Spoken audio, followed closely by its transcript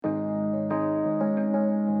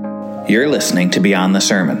You're listening to Beyond the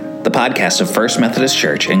Sermon, the podcast of First Methodist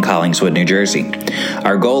Church in Collingswood, New Jersey.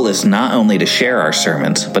 Our goal is not only to share our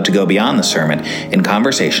sermons, but to go beyond the sermon in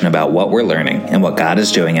conversation about what we're learning and what God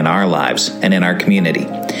is doing in our lives and in our community.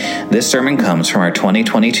 This sermon comes from our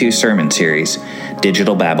 2022 sermon series,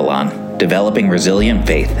 Digital Babylon, Developing Resilient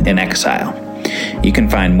Faith in Exile. You can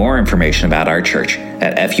find more information about our church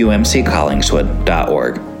at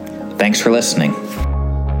fumccollingswood.org. Thanks for listening.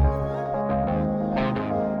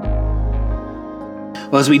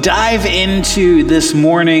 Well, as we dive into this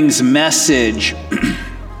morning's message,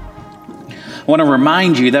 I want to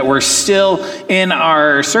remind you that we're still in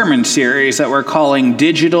our sermon series that we're calling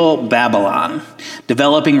Digital Babylon,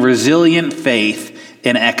 Developing Resilient Faith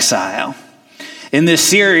in Exile. In this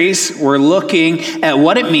series, we're looking at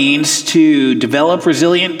what it means to develop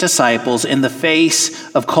resilient disciples in the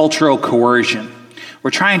face of cultural coercion.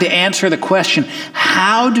 We're trying to answer the question,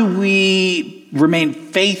 how do we remain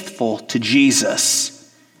faithful to Jesus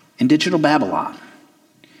in digital Babylon?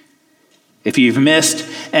 If you've missed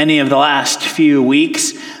any of the last few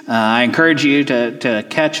weeks, I encourage you to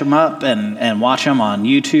catch them up and watch them on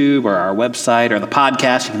YouTube or our website or the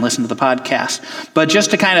podcast. You can listen to the podcast. But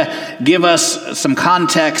just to kind of give us some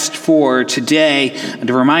context for today and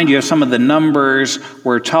to remind you of some of the numbers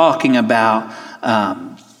we're talking about,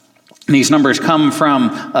 these numbers come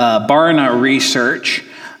from Barna Research.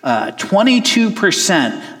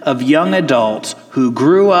 22% of young adults who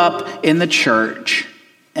grew up in the church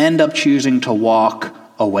end up choosing to walk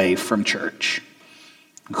away from church.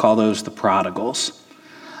 We call those the prodigals.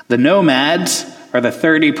 The nomads are the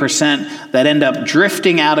 30% that end up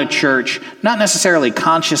drifting out of church, not necessarily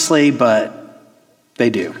consciously, but they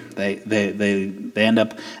do. They end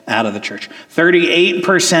up out of the church.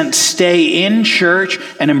 38% stay in church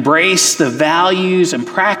and embrace the values and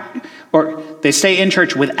or they stay in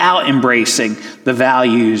church without embracing the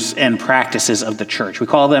values and practices of the church. We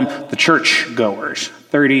call them the church goers,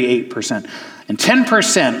 38%. And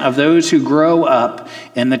 10% of those who grow up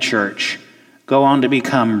in the church go on to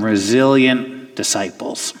become resilient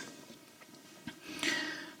disciples.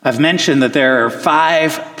 I've mentioned that there are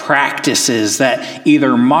 5 practices that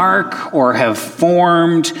either mark or have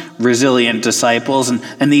formed resilient disciples,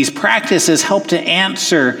 and these practices help to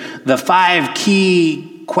answer the 5 key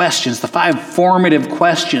questions, the 5 formative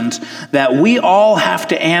questions that we all have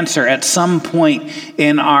to answer at some point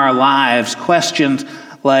in our lives. Questions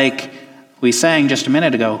like we sang just a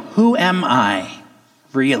minute ago, who am I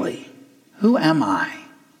really? Who am I?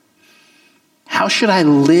 How should I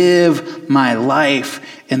live my life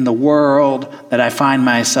in the world that I find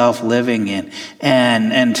myself living in?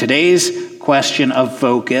 And today's question of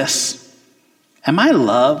focus, am I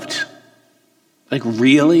loved? Like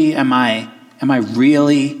really, am I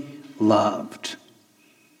really loved?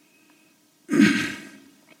 You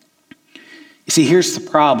see, here's the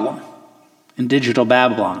problem in digital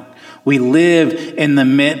Babylon. We live in the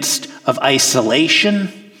midst of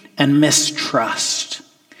isolation and mistrust.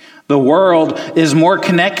 The world is more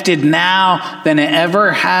connected now than it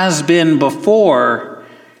ever has been before,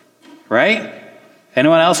 right?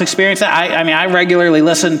 Anyone else experience that? I regularly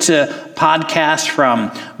listen to podcasts from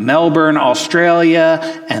Melbourne, Australia,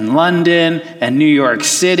 and London, and New York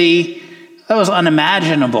City. That was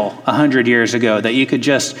unimaginable 100 years ago, that you could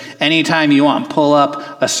just, anytime you want, pull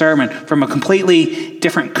up a sermon from a completely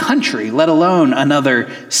different country, let alone another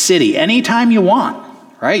city, anytime you want,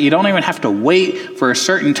 right? You don't even have to wait for a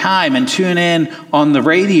certain time and tune in on the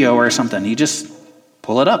radio or something. You just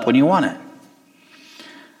pull it up when you want it.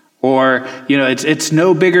 Or, it's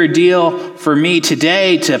no bigger deal for me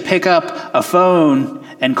today to pick up a phone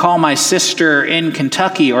and call my sister in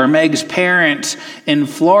Kentucky or Meg's parents in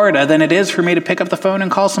Florida than it is for me to pick up the phone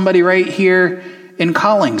and call somebody right here in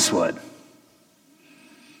Collingswood.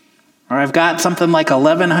 Or I've got something like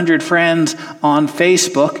 1,100 friends on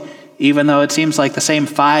Facebook, even though it seems like the same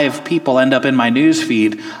 5 people end up in my news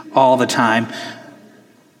feed all the time.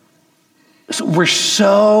 So we're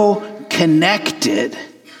so connected.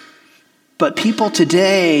 But people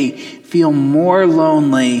today feel more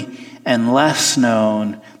lonely and less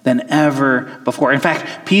known than ever before. In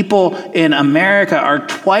fact, people in America are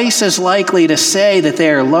twice as likely to say that they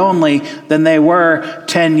are lonely than they were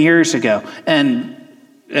 10 years ago. And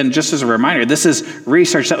just as a reminder, this is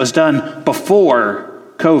research that was done before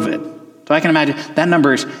COVID. So I can imagine that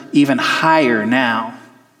number is even higher now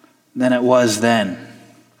than it was then.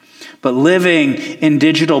 But living in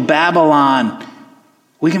digital Babylon,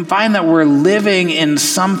 we can find that we're living in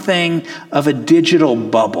something of a digital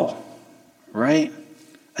bubble, right?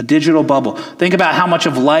 A A digital bubble. Think about how much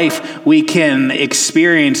of life we can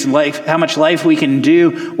experience, how much life we can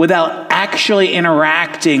do without actually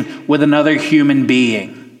interacting with another human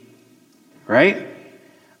being, right?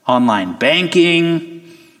 Online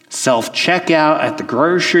banking, self-checkout at the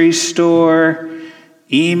grocery store,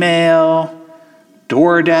 email,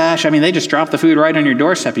 DoorDash. I mean, they just drop the food right on your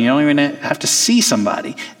doorstep and you don't even have to see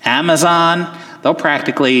somebody. Amazon, they'll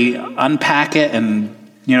practically unpack it and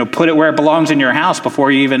put it where it belongs in your house before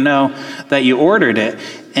you even know that you ordered it.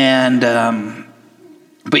 And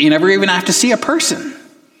but you never even have to see a person.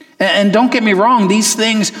 And don't get me wrong, these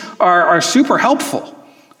things are super helpful.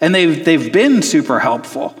 And they've been super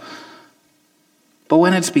helpful. But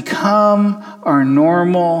when it's become our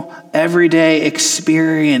normal, everyday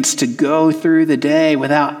experience to go through the day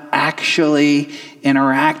without actually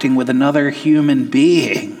interacting with another human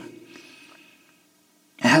being,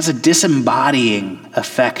 it has a disembodying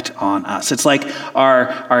effect on us. It's like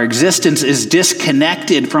our existence is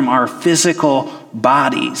disconnected from our physical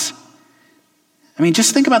bodies. I mean,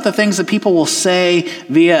 just think about the things that people will say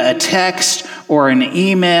via a text or an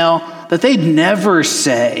email that they'd never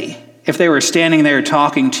say if they were standing there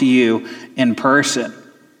talking to you in person.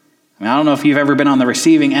 I mean, I don't know if you've ever been on the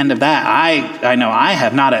receiving end of that. I know I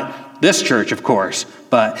have, not at this church, of course,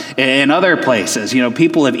 but in other places.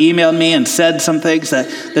 People have emailed me and said some things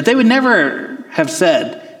that they would never have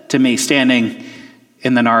said to me standing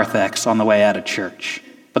in the narthex on the way out of church.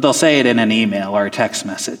 But they'll say it in an email or a text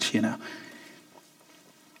message, And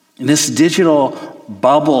this digital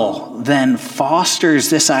bubble then fosters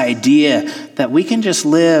this idea that we can just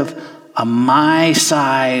live a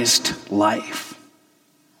my-sized life,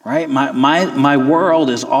 right? My world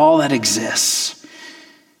is all that exists.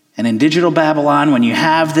 And in digital Babylon, when you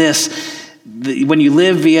have when you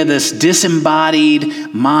live via this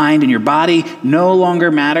disembodied mind and your body no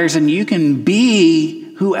longer matters and you can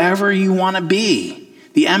be whoever you want to be.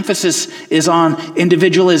 The emphasis is on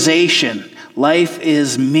individualization. Life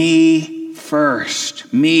is me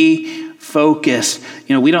first, me focused.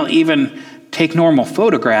 We don't even take normal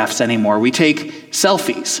photographs anymore. We take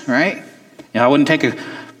selfies, right? I wouldn't take a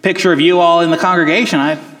picture of you all in the congregation.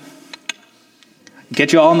 I'd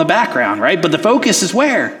get you all in the background, right? But the focus is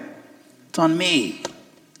where? It's on me.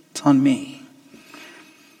 It's on me.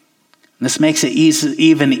 And this makes it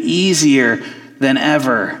even easier than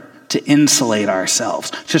ever to insulate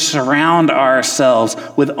ourselves, to surround ourselves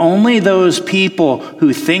with only those people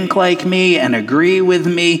who think like me and agree with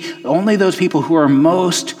me, only those people who are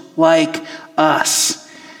most like us.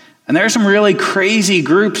 And there are some really crazy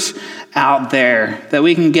groups out there that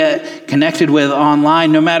we can get connected with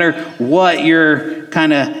online, no matter what your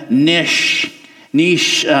kind of niche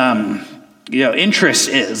interest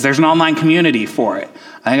is. There's an online community for it.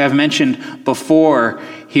 I think I've mentioned before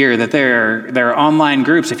here that there are online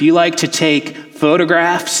groups. If you like to take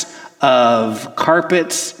photographs of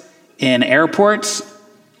carpets in airports,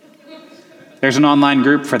 there's an online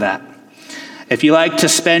group for that. If you like to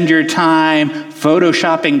spend your time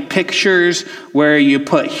photoshopping pictures where you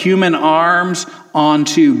put human arms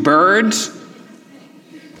onto birds,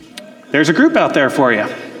 there's a group out there for you.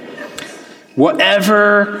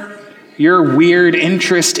 Whatever your weird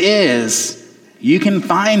interest is, you can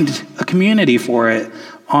find a community for it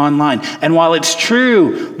online. And while it's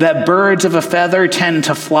true that birds of a feather tend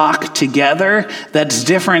to flock together, that's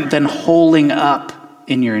different than holding up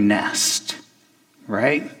in your nest,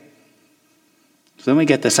 right? So then we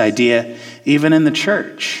get this idea, even in the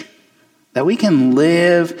church, that we can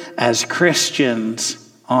live as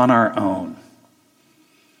Christians on our own.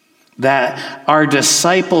 That our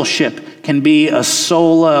discipleship can be a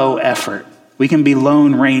solo effort. We can be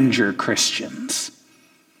Lone Ranger Christians,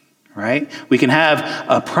 right? We can have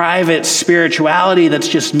a private spirituality that's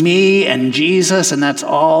just me and Jesus, and that's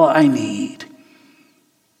all I need.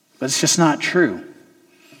 But it's just not true.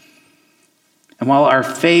 And while our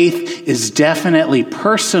faith is definitely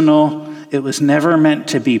personal, it was never meant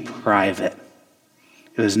to be private.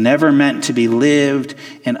 It was never meant to be lived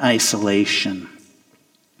in isolation.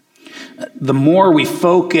 The more we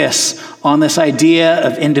focus on this idea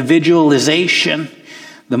of individualization,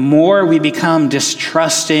 the more we become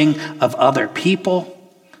distrusting of other people,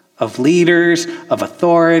 of leaders, of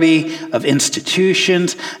authority, of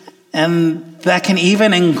institutions, and that can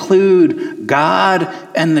even include God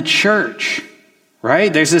and the church.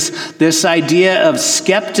 Right? There's this idea of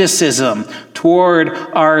skepticism toward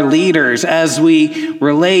our leaders as we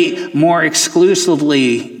relate more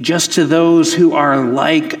exclusively just to those who are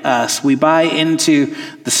like us. We buy into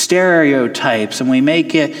the stereotypes and we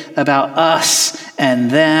make it about us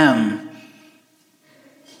and them.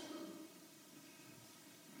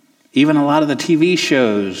 Even a lot of the TV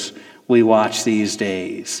shows we watch these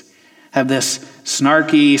days have this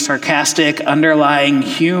snarky, sarcastic, underlying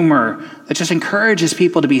humor that just encourages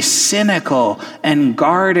people to be cynical and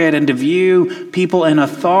guarded and to view people in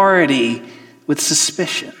authority with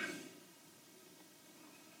suspicion.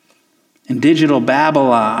 In digital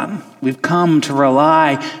Babylon, we've come to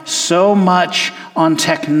rely so much on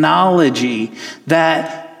technology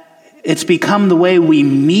that it's become the way we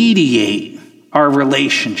mediate our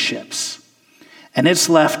relationships. And it's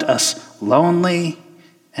left us lonely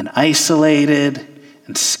and isolated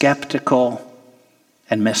and skeptical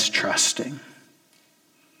and mistrusting.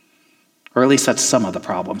 Or at least that's some of the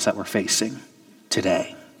problems that we're facing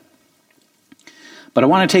today. But I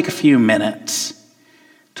want to take a few minutes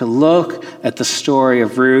to look at the story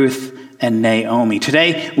of Ruth and Naomi.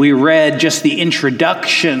 Today we read just the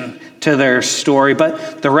introduction to their story,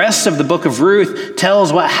 but the rest of the book of Ruth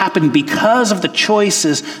tells what happened because of the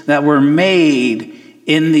choices that were made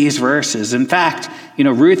in these verses. In fact,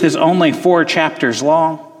 Ruth is only 4 chapters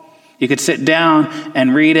long. You could sit down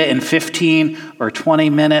and read it in 15 or 20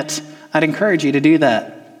 minutes. I'd encourage you to do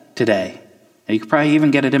that today. You could probably even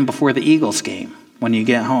get it in before the Eagles game when you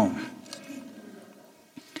get home.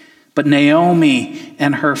 But Naomi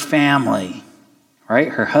and her family, right?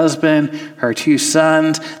 Her husband, her 2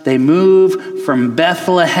 sons, they move from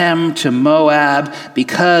Bethlehem to Moab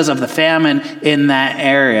because of the famine in that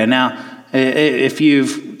area. Now, if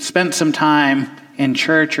you've spent some time in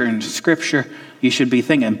church or in scripture, you should be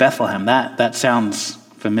thinking Bethlehem. That sounds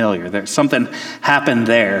familiar. There's something happened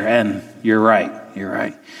there, and you're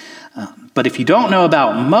right. But if you don't know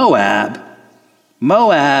about Moab,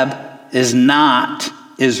 Moab is not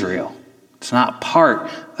Israel. It's not part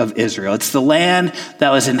of Israel. It's the land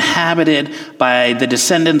that was inhabited by the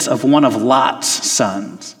descendants of one of Lot's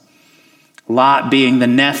sons. Lot being the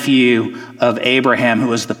nephew of Abraham, who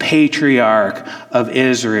was the patriarch of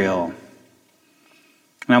Israel.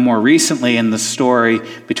 Now, more recently in the story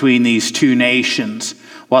between these 2 nations,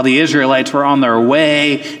 while the Israelites were on their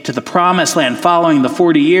way to the promised land following the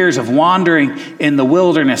 40 years of wandering in the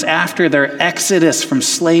wilderness after their exodus from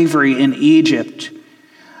slavery in Egypt,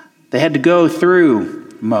 they had to go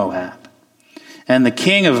through Moab. And the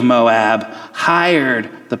king of Moab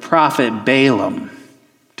hired the prophet Balaam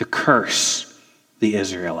to curse the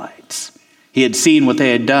Israelites. He had seen what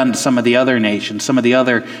they had done to some of the other nations, some of the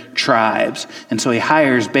other tribes. And so he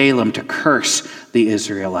hires Balaam to curse the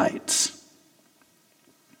Israelites.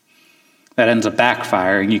 That ends up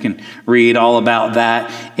backfiring. You can read all about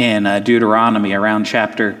that in Deuteronomy around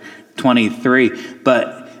chapter 23.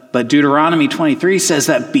 But Deuteronomy 23 says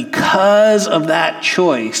that because of that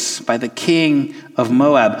choice by the king of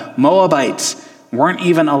Moab, Moabites weren't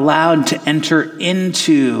even allowed to enter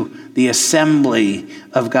into the assembly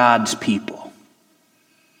of God's people.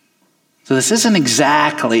 So this isn't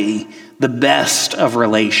exactly the best of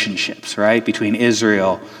relationships, right, between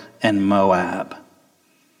Israel and Moab.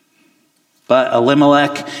 But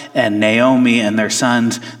Elimelech and Naomi and their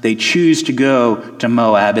sons, they choose to go to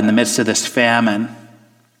Moab in the midst of this famine.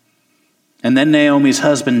 And then Naomi's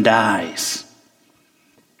husband dies.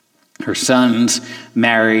 Her sons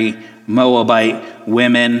marry Moabite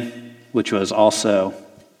women, which was also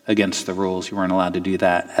against the rules. You weren't allowed to do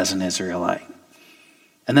that as an Israelite.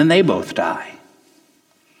 And then they both die.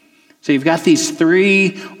 So you've got these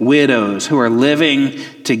 3 widows who are living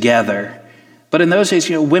together. But in those days,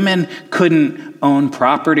 women couldn't own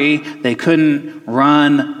property. They couldn't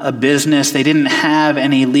run a business. They didn't have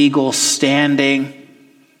any legal standing.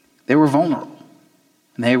 They were vulnerable.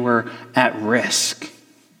 And they were at risk.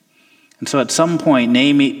 And so at some point,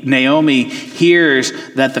 Naomi hears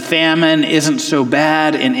that the famine isn't so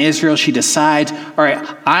bad in Israel. She decides, all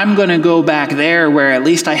right, I'm going to go back there where at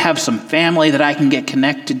least I have some family that I can get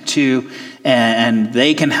connected to and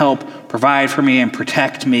they can help provide for me and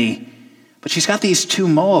protect me. But she's got these 2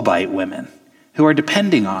 Moabite women who are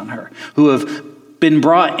depending on her, who have been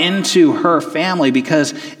brought into her family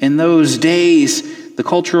because in those days, the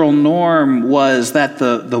cultural norm was that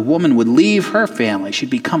the woman would leave her family. She'd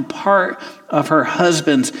become part of her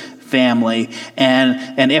husband's family.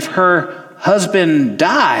 And if her husband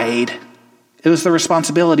died, it was the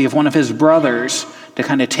responsibility of one of his brothers to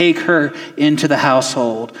kind of take her into the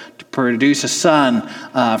household, to produce a son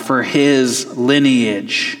for his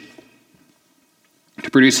lineage, to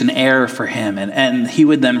produce an heir for him. And he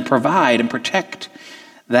would then provide and protect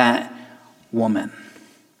that woman.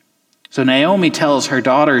 So Naomi tells her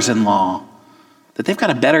daughters-in-law that they've got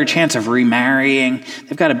a better chance of remarrying,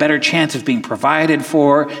 they've got a better chance of being provided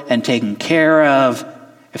for and taken care of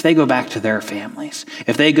if they go back to their families,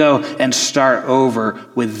 if they go and start over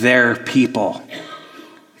with their people.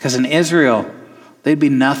 Because in Israel, they'd be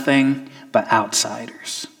nothing but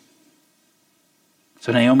outsiders.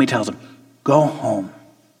 So Naomi tells them, go home.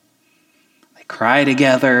 They cry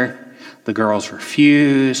together. The girls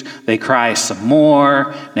refuse. They cry some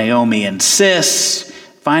more. Naomi insists.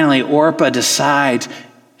 Finally, Orpah decides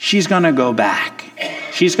she's going to go back.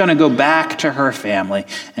 She's going to go back to her family.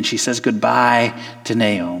 And she says goodbye to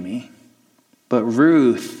Naomi. But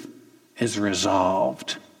Ruth is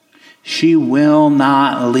resolved. She will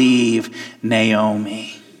not leave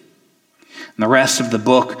Naomi. And the rest of the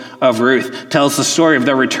book of Ruth tells the story of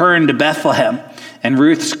their return to Bethlehem and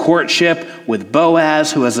Ruth's courtship with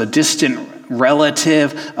Boaz, who is a distant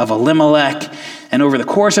relative of Elimelech. And over the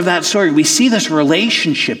course of that story, we see this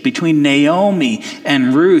relationship between Naomi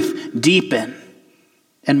and Ruth deepen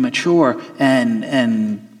and mature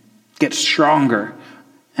and get stronger.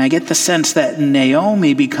 And I get the sense that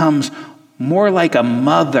Naomi becomes more like a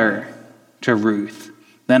mother to Ruth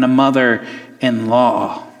than a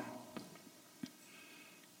mother-in-law.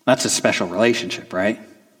 That's a special relationship, right?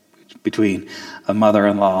 Between a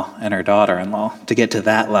mother-in-law and her daughter-in-law to get to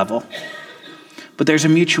that level. But there's a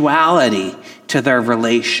mutuality to their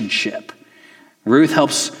relationship. Ruth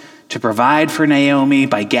helps to provide for Naomi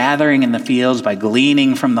by gathering in the fields, by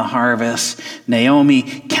gleaning from the harvest. Naomi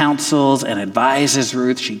counsels and advises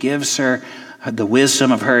Ruth. She gives her the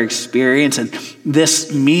wisdom of her experience. And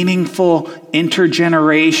this meaningful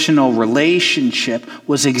intergenerational relationship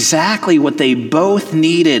was exactly what they both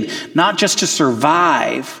needed, not just to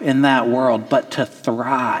survive in that world, but to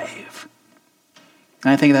thrive.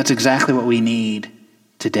 And I think that's exactly what we need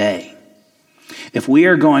today. If we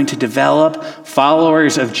are going to develop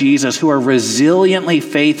followers of Jesus who are resiliently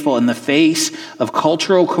faithful in the face of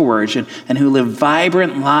cultural coercion and who live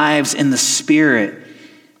vibrant lives in the Spirit,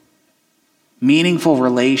 meaningful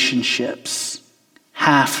relationships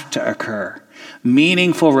have to occur.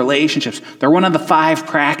 Meaningful relationships. They're one of the 5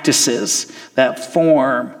 practices that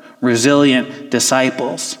form resilient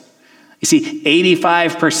disciples. You see,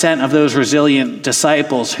 85% of those resilient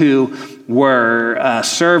disciples who were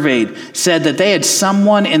surveyed said that they had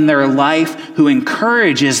someone in their life who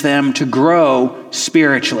encourages them to grow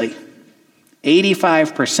spiritually.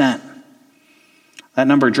 85%. That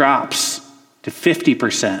number drops to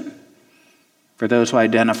 50% for those who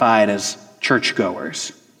identified as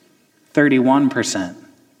churchgoers, 31%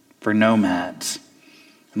 for nomads,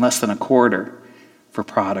 and less than a quarter for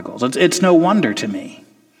prodigals. It's no wonder to me.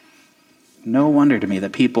 No wonder to me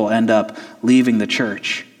that people end up leaving the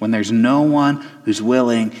church when there's no one who's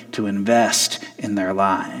willing to invest in their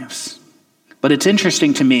lives. But it's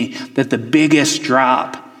interesting to me that the biggest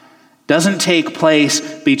drop doesn't take place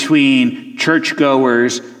between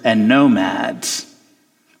churchgoers and nomads,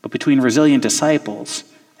 but between resilient disciples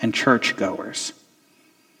and churchgoers.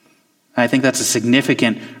 I think that's a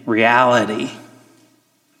significant reality.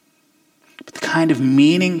 But the kind of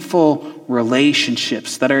meaningful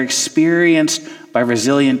relationships that are experienced by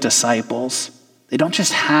resilient disciples, they don't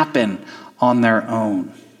just happen on their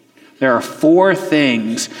own. There are 4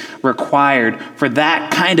 things required for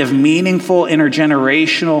that kind of meaningful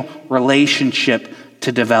intergenerational relationship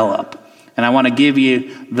to develop. And I want to give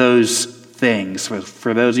you those things.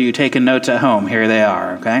 For those of you taking notes at home, here they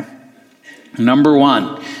are, okay? Number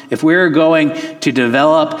 1, if we're going to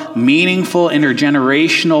develop meaningful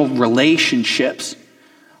intergenerational relationships,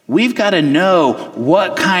 we've got to know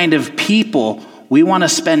what kind of people we want to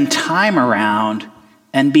spend time around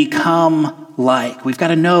and become like. We've got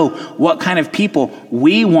to know what kind of people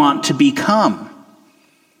we want to become.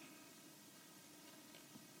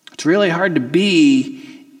 It's really hard to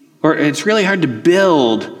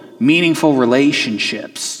build meaningful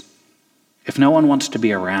relationships if no one wants to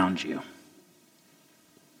be around you.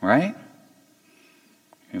 Right?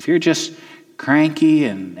 If you're just cranky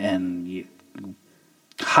and you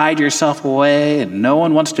hide yourself away and no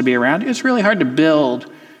one wants to be around you, it's really hard to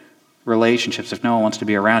build relationships if no one wants to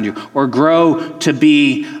be around you or grow to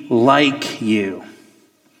be like you.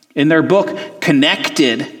 In their book,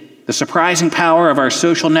 Connected, The Surprising Power of Our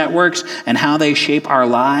Social Networks and How They Shape Our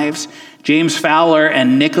Lives, James Fowler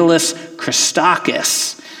and Nicholas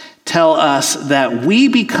Christakis tell us that we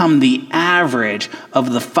become the average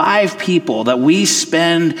of the 5 people that we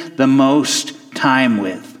spend the most time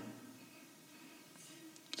with.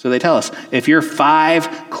 So they tell us, if your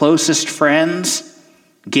 5 closest friends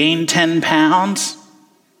gain 10 pounds,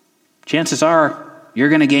 chances are you're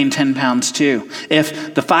going to gain 10 pounds too.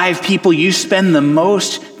 If the 5 people you spend the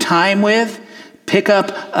most time with pick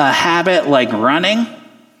up a habit like running,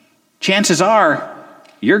 chances are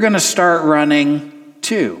you're going to start running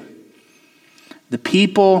too. The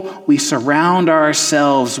people we surround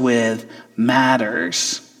ourselves with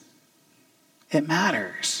matters. It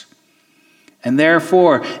matters. And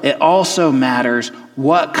therefore, it also matters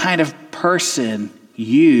what kind of person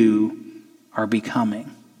you are becoming.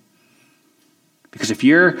 Because if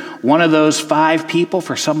you're one of those 5 people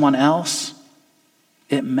for someone else,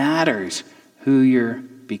 it matters who you're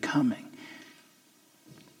becoming.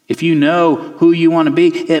 If you know who you want to be,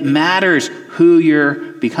 it matters who you're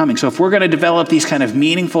becoming. So if we're going to develop these kind of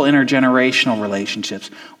meaningful intergenerational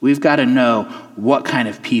relationships, we've got to know what kind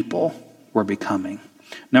of people we're becoming.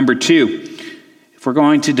 Number 2, if we're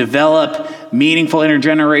going to develop meaningful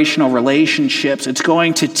intergenerational relationships, it's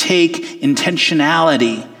going to take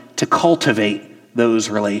intentionality to cultivate those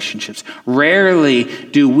relationships. Rarely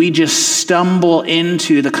do we just stumble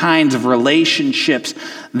into the kinds of relationships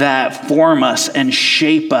that form us and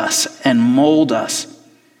shape us and mold us.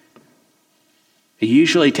 It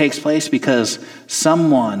usually takes place because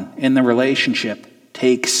someone in the relationship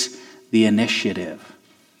takes the initiative.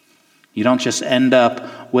 You don't just end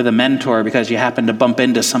up with a mentor because you happen to bump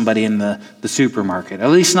into somebody in the supermarket, at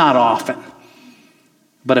least not often.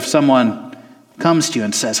 But if someone comes to you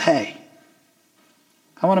and says, hey,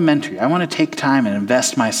 I want to mentor you. I want to take time and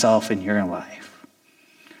invest myself in your life.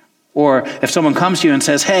 Or if someone comes to you and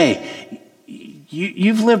says, hey,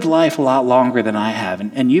 you've lived life a lot longer than I have,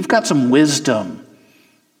 and you've got some wisdom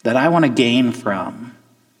that I want to gain from.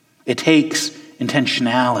 It takes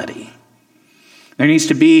intentionality. There needs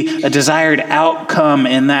to be a desired outcome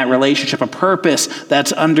in that relationship, a purpose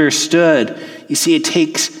that's understood. You see, it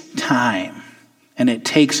takes time and it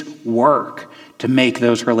takes work to make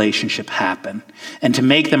those relationships happen and to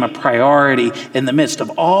make them a priority in the midst of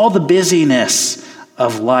all the busyness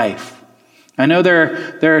of life. I know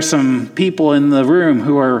there are some people in the room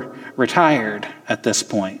who are retired at this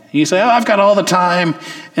point. You say, I've got all the time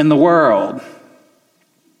in the world.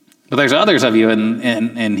 But there's others of you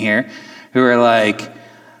in here who are like,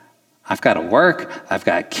 I've got to work, I've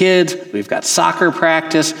got kids, we've got soccer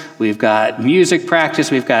practice, we've got music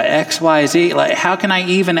practice, we've got XYZ. Like, how can I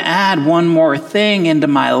even add one more thing into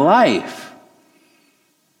my life?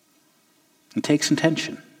 It takes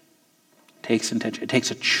intention. It takes intention. It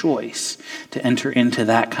takes a choice to enter into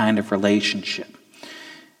that kind of relationship.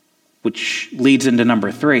 Which leads into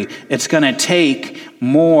number 3. It's going to take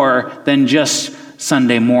more than just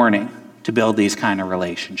Sunday morning to build these kind of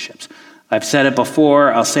relationships. I've said it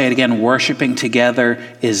before, I'll say it again, worshiping together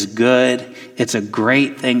is good. It's a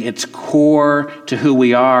great thing. It's core to who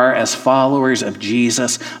we are as followers of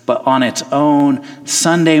Jesus. But on its own,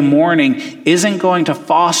 Sunday morning isn't going to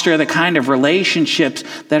foster the kind of relationships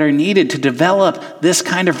that are needed to develop this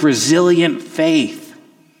kind of resilient faith.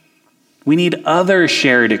 We need other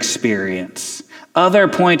shared experience, other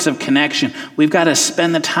points of connection. We've got to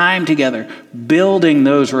spend the time together building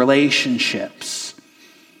those relationships.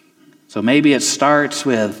 So maybe it starts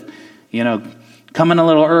with, coming a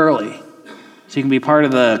little early so you can be part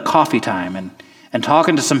of the coffee time and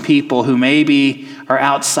talking to some people who maybe are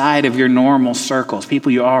outside of your normal circles,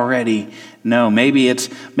 people you already know. Maybe it's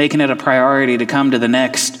making it a priority to come to the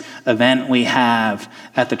next event we have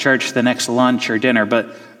at the church, the next lunch or dinner,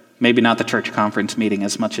 but maybe not the church conference meeting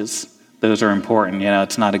as much as those are important.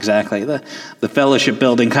 It's not exactly the fellowship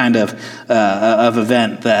building kind of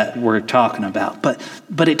event that we're talking about.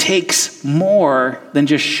 But it takes more than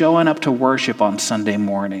just showing up to worship on Sunday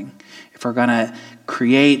morning if we're going to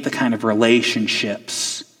create the kind of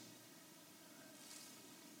relationships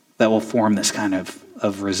that will form this kind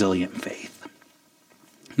of resilient faith.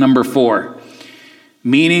 Number 4,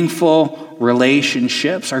 meaningful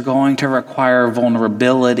relationships are going to require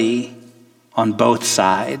vulnerability on both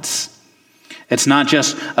sides. It's not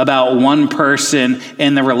just about one person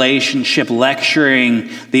in the relationship lecturing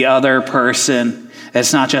the other person.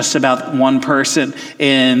 It's not just about one person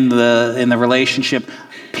in the relationship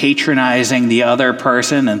patronizing the other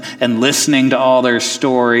person and listening to all their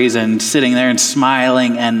stories and sitting there and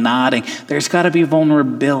smiling and nodding. There's got to be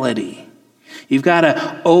vulnerability. You've got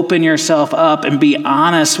to open yourself up and be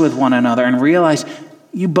honest with one another and realize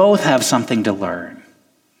you both have something to learn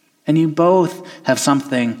and you both have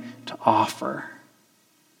something to offer.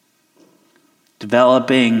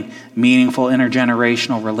 Developing meaningful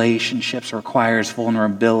intergenerational relationships requires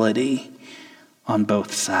vulnerability on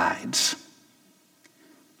both sides.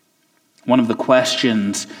 One of the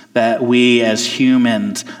questions that we as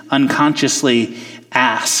humans unconsciously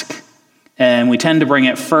ask, and we tend to bring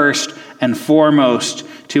it first and foremost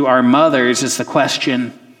to our mothers, is the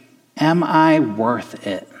question, am I worth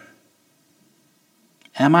it?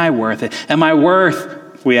 Am I worth it? Am I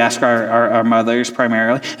worth, we ask our mothers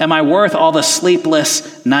primarily, am I worth all the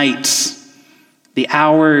sleepless nights, the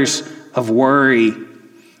hours of worry,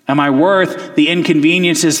 Am I worth the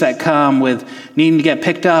inconveniences that come with needing to get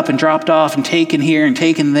picked up and dropped off and taken here and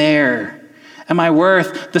taken there? Am I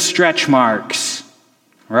worth the stretch marks?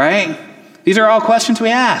 Right? These are all questions we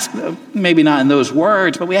ask. Maybe not in those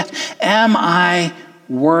words, but we ask, am I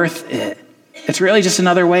worth it? It's really just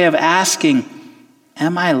another way of asking,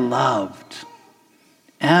 am I loved?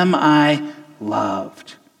 Am I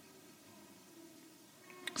loved?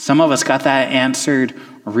 Some of us got that answered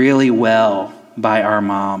really well by our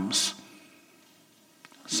moms.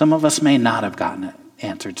 Some of us may not have gotten it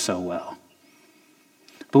answered so well.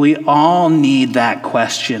 But we all need that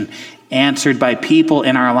question answered by people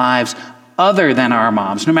in our lives other than our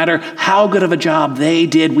moms. No matter how good of a job they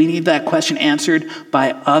did, we need that question answered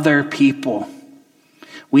by other people.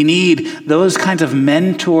 We need those kinds of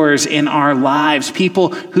mentors in our lives, people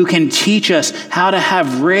who can teach us how to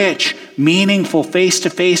have rich, meaningful,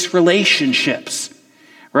 face-to-face relationships,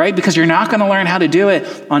 right? Because you're not going to learn how to do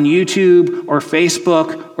it on YouTube or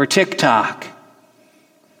Facebook or TikTok.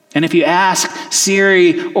 And if you ask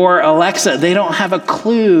Siri or Alexa, they don't have a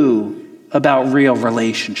clue about real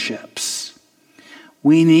relationships.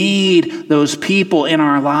 We need those people in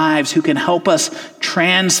our lives who can help us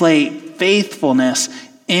translate faithfulness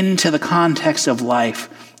into the context of life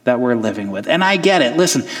that we're living with. And I get it.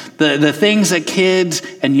 Listen, the things that kids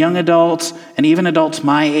and young adults and even adults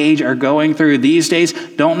my age are going through these days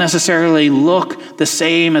don't necessarily look the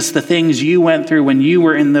same as the things you went through when you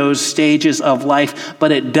were in those stages of life,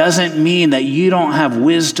 but it doesn't mean that you don't have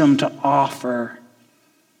wisdom to offer.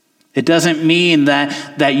 It doesn't mean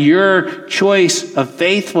that your choice of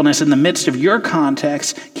faithfulness in the midst of your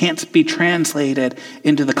context can't be translated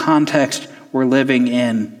into the context we're living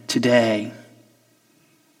in today.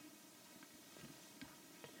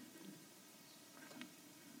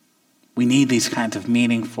 We need these kinds of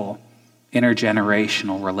meaningful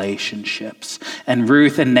intergenerational relationships. And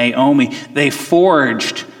Ruth and Naomi, they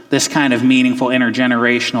forged this kind of meaningful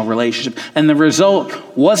intergenerational relationship. And the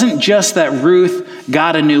result wasn't just that Ruth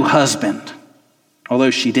got a new husband,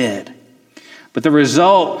 although she did. But the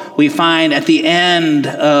result we find at the end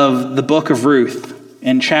of the book of Ruth,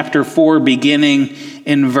 in chapter 4, beginning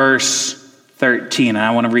in verse 13. And I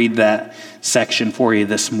want to read that section for you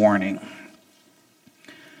this morning.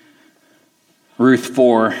 Ruth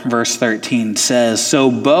 4, verse 13 says, "So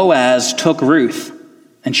Boaz took Ruth,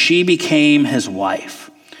 and she became his wife.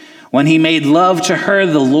 When he made love to her,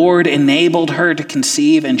 the Lord enabled her to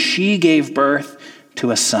conceive, and she gave birth to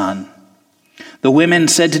a son. The women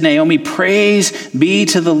said to Naomi, 'Praise be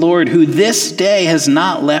to the Lord, who this day has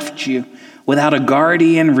not left you without a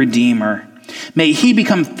guardian redeemer. May he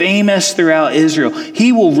become famous throughout Israel.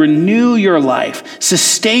 He will renew your life,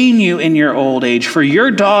 sustain you in your old age. For your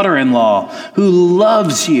daughter-in-law, who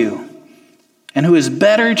loves you and who is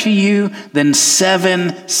better to you than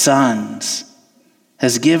 7 sons,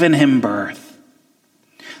 has given him birth.'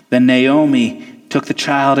 Then Naomi took the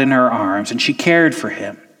child in her arms, and she cared for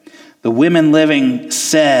him. The women living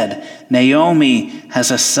said, 'Naomi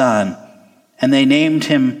has a son,' and they named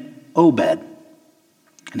him Obed.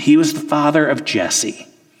 And he was the father of Jesse,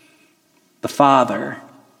 the father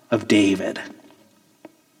of David."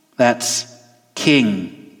 That's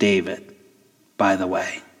King David, by the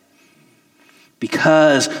way.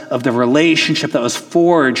 Because of the relationship that was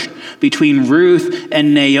forged between Ruth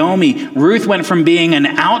and Naomi, Ruth went from being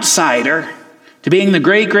an outsider to being the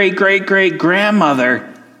great-great-great-great-grandmother,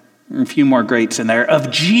 a few more greats in there,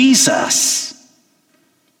 of Jesus.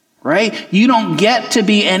 Right? You don't get to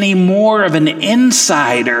be any more of an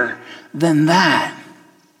insider than that.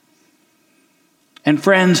 And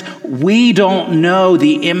friends, we don't know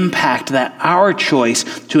the impact that our choice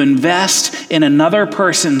to invest in another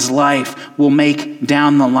person's life will make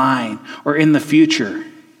down the line or in the future.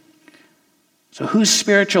 So whose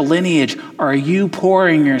spiritual lineage are you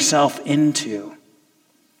pouring yourself into?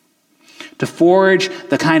 To forge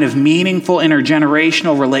the kind of meaningful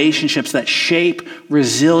intergenerational relationships that shape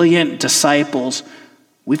resilient disciples,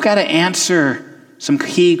 we've got to answer some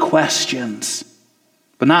key questions.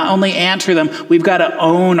 But not only answer them, we've got to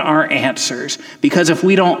own our answers. Because if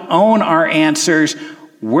we don't own our answers,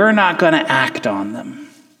 we're not going to act on them.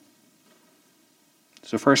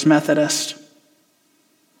 So First Methodist,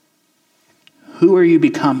 who are you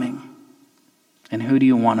becoming? And who do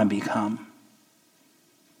you want to become?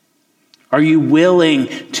 Are you willing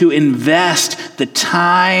to invest the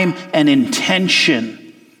time and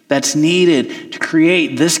intention that's needed to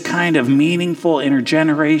create this kind of meaningful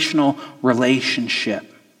intergenerational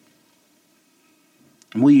relationship?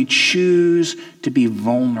 And will you choose to be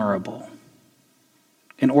vulnerable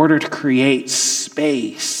in order to create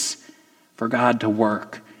space for God to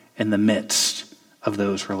work in the midst of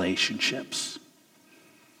those relationships?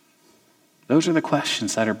 Those are the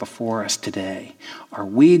questions that are before us today. Are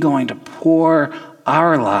we going to pour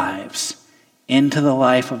our lives into the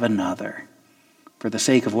life of another for the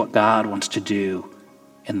sake of what God wants to do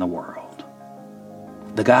in the world?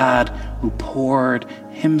 The God who poured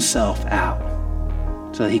himself out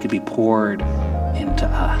so that he could be poured into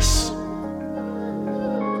us.